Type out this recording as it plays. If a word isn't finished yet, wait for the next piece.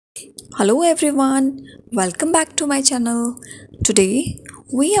Hello everyone, welcome back to my channel. Today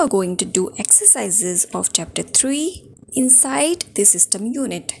we are going to do exercises of chapter 3 inside the system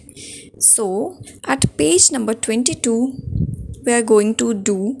unit. So at page number 22 we are going to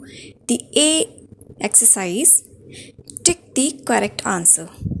do the A exercise. Tick the correct answer.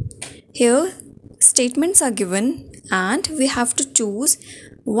 Here statements are given and we have to choose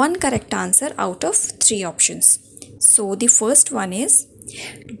one correct answer out of three options. So the first one is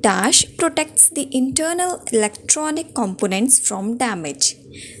dash protects the internal electronic components from damage.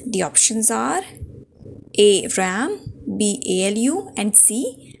 The options are A. RAM, B. ALU and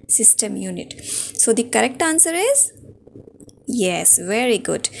C. System unit. So the correct answer is yes, very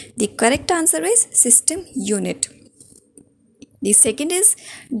good. The correct answer is system unit. The second is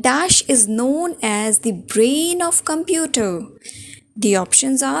dash is known as the brain of computer. The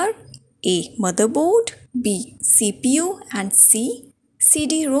options are A. Motherboard, B. CPU and C.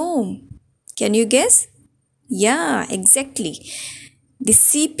 CD-ROM. Can you guess? Yeah, exactly. The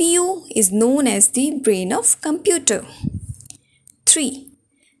CPU is known as the brain of computer. 3.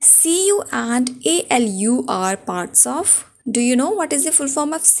 CU and ALU are parts of. Do you know what is the full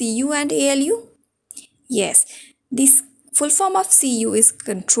form of CU and ALU? Yes, this full form of CU is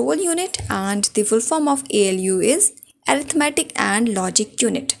control unit and the full form of ALU is arithmetic and logic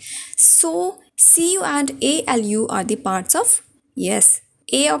unit. So CU and ALU are the parts of, yes,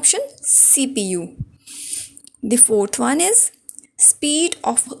 A option, CPU. The fourth one is speed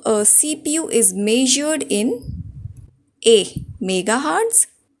of a CPU is measured in A. Megahertz,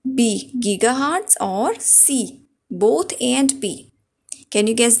 B. Gigahertz or C. Both A and B. Can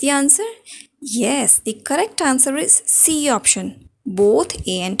you guess the answer? Yes, the correct answer is C option, both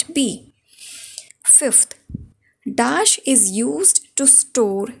A and B. Fifth, dash is used to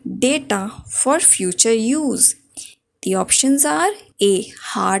store data for future use. The options are A.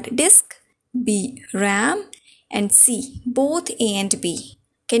 Hard disk, B. RAM and C. Both A and B.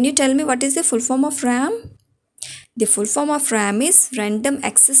 Can you tell me what is the full form of RAM? The full form of RAM is random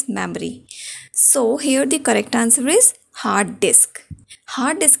access memory. So here the correct answer is hard disk.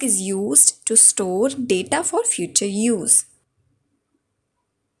 Hard disk is used to store data for future use.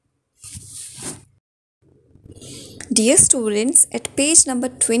 Dear students, at page number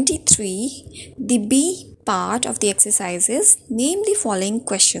 23, the B part of the exercise is name the following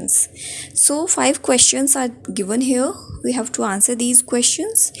questions. So 5 questions are given here. We have to answer these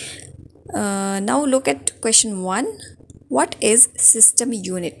questions. Now look at question 1. What is system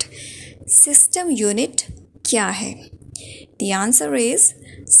unit? System unit क्या है? The answer is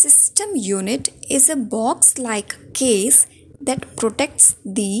system unit is a box-like case that protects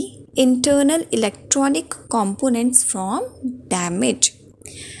the internal electronic components from damage.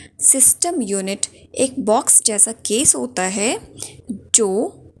 System unit एक box जैसा case होता है जो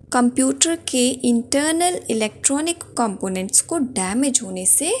computer के internal electronic components को damage होने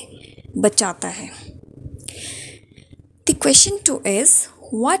से बचाता है. The question 2 is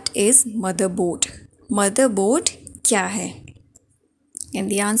what is motherboard? Motherboard क्या है?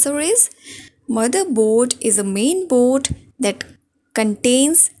 And the answer is motherboard is a main board that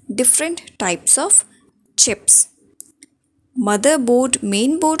contains different types of chips. Motherboard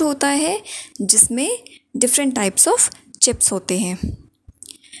main board होता है जिसमें different types of chips होते हैं.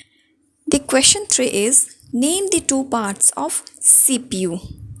 The question 3 is name the two parts of CPU.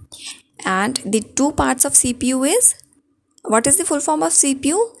 And the two parts of CPU is, what is the full form of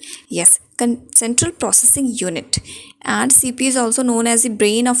CPU? Yes, central processing unit, and CPU is also known as the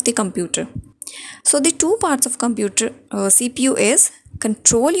brain of the computer. So the two parts of computer CPU is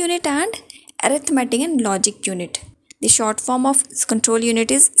control unit and arithmetic and logic unit. The short form of control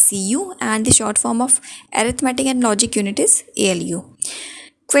unit is CU and the short form of arithmetic and logic unit is ALU.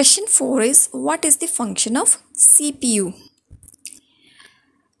 Question 4 is what is the function of CPU?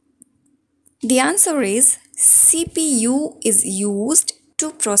 The answer is CPU is used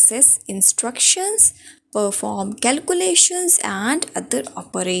to process instructions, perform calculations and other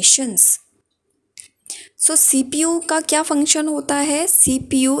operations. So CPU का क्या function होता है?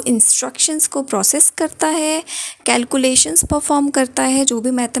 CPU instructions को process करता है, calculations perform करता है, जो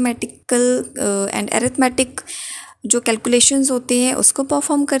भी मैथमेटिकल एंड अरिथमेटिक जो कैलकुलेशंस होते हैं उसको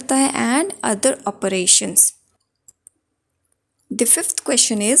परफॉर्म करता है and other operations. The fifth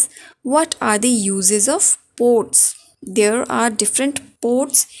question is what are the uses of ports? There are different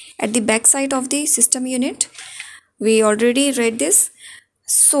ports at the back side of the system unit. We already read this.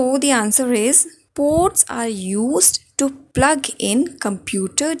 So the answer is ports are used to plug in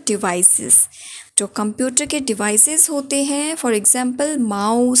computer devices. जो computer के devices होते हैं, for example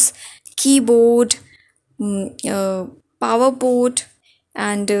mouse, keyboard, power board,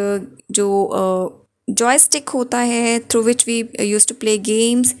 and जो joystick होता है through which we use to play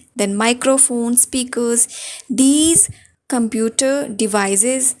games, then microphone, speakers, these computer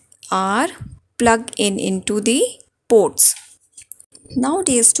devices are plugged into the ports. Now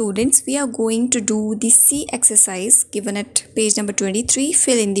dear students, we are going to do the C exercise given at page number 23.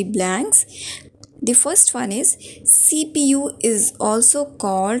 Fill in the blanks. The first one is CPU is also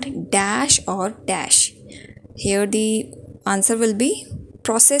called dash or dash. Here the answer will be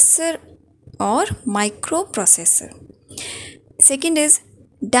processor or microprocessor. Second is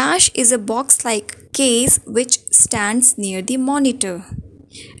dash is a box like case which stands near the monitor.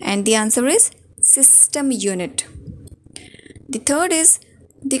 And the answer is system unit. The third is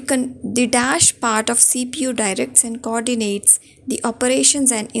the dash part of CPU directs and coordinates the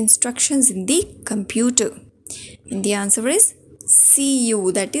operations and instructions in the computer. And the answer is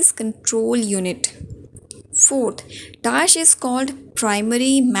CU, that is control unit. Fourth, dash is called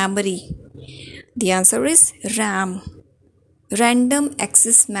primary memory. The answer is RAM, random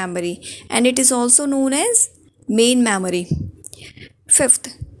access memory, and it is also known as main memory.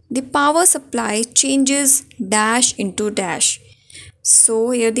 Fifth, the power supply changes dash into dash.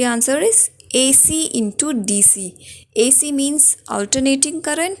 So here the answer is AC into DC. AC means alternating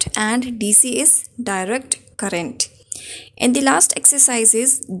current and DC is direct current. And the last exercise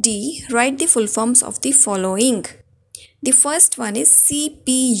is D. Write the full forms of the following. The first one is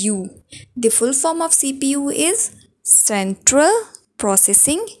CPU. The full form of CPU is Central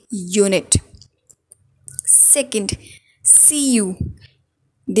Processing Unit. Second, CU.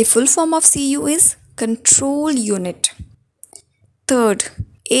 The full form of CU is Control Unit. Third,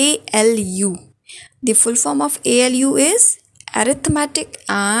 ALU. The full form of ALU is Arithmetic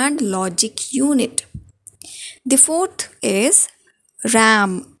and Logic Unit. The fourth is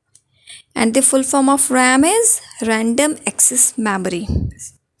RAM, and the full form of RAM is Random Access Memory.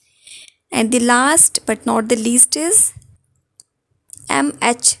 And the last but not the least is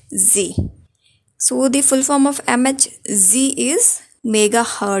MHZ. So the full form of MHZ is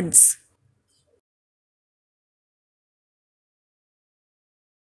megahertz.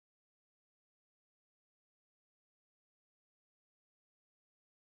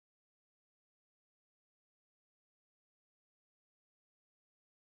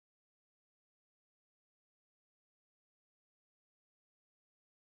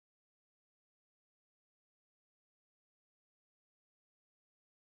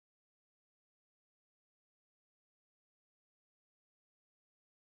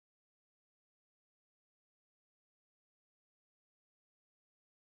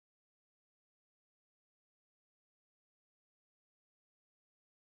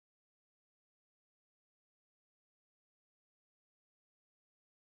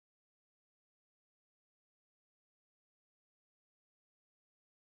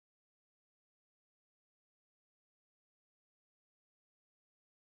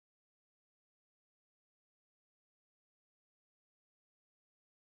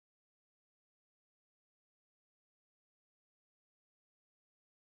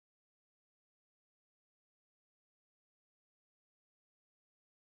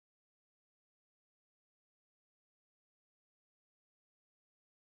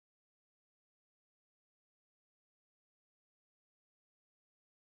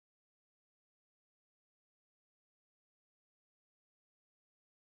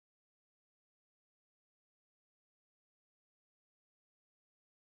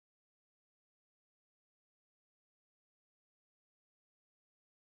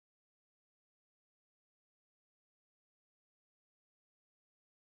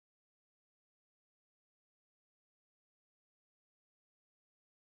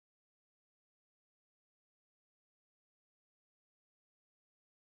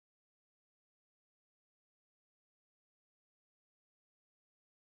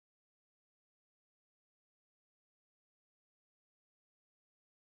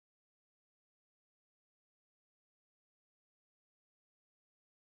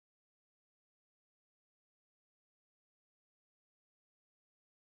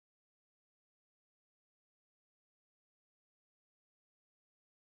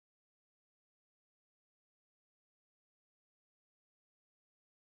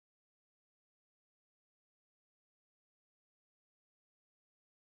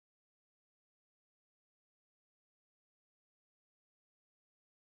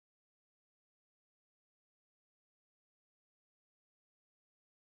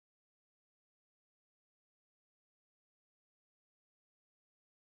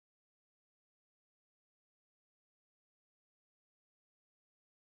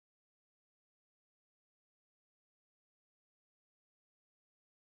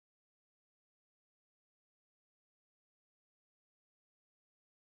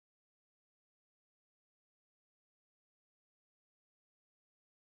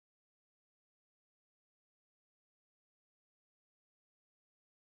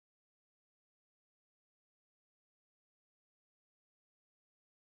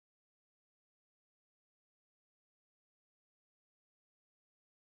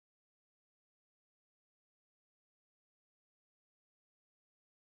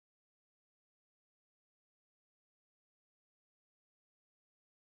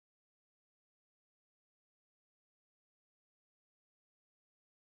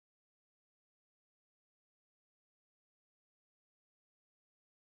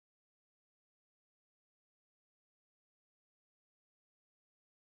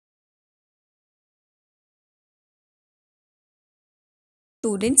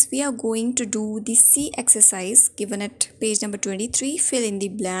 Students, we are going to do the C exercise given at page number 23. Fill in the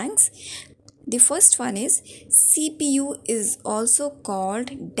blanks. The first one is CPU is also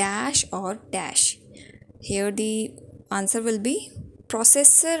called dash or dash. Here the answer will be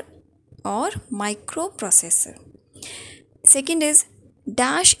processor or microprocessor. Second is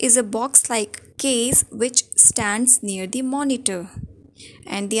dash is a box like case which stands near the monitor.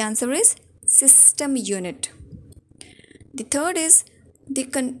 And the answer is system unit. The third is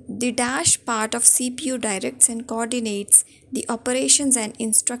the dash part of CPU directs and coordinates the operations and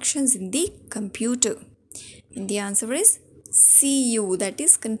instructions in the computer. And the answer is CU, that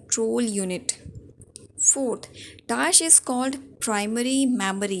is control unit. Fourth, dash is called primary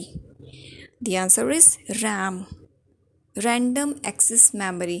memory. The answer is RAM, random access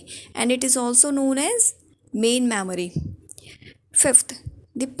memory, and it is also known as main memory. Fifth,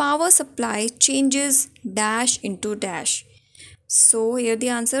 the power supply changes dash into dash. So here the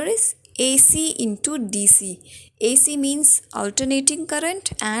answer is AC into DC. AC means alternating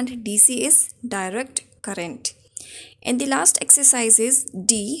current and DC is direct current. And the last exercise is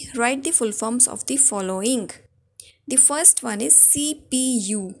D. Write the full forms of the following. The first one is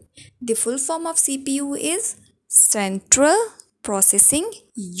CPU. The full form of CPU is Central Processing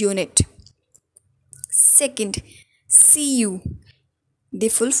Unit. Second, CU. The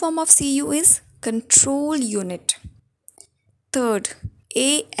full form of CU is Control Unit. Third,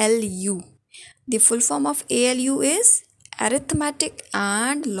 ALU. The full form of ALU is Arithmetic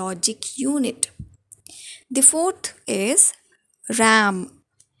and Logic Unit. The fourth is RAM,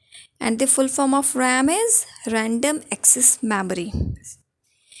 and the full form of RAM is Random Access Memory.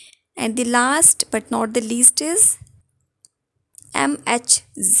 And the last but not the least is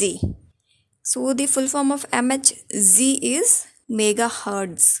MHZ. So the full form of MHZ is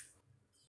megahertz.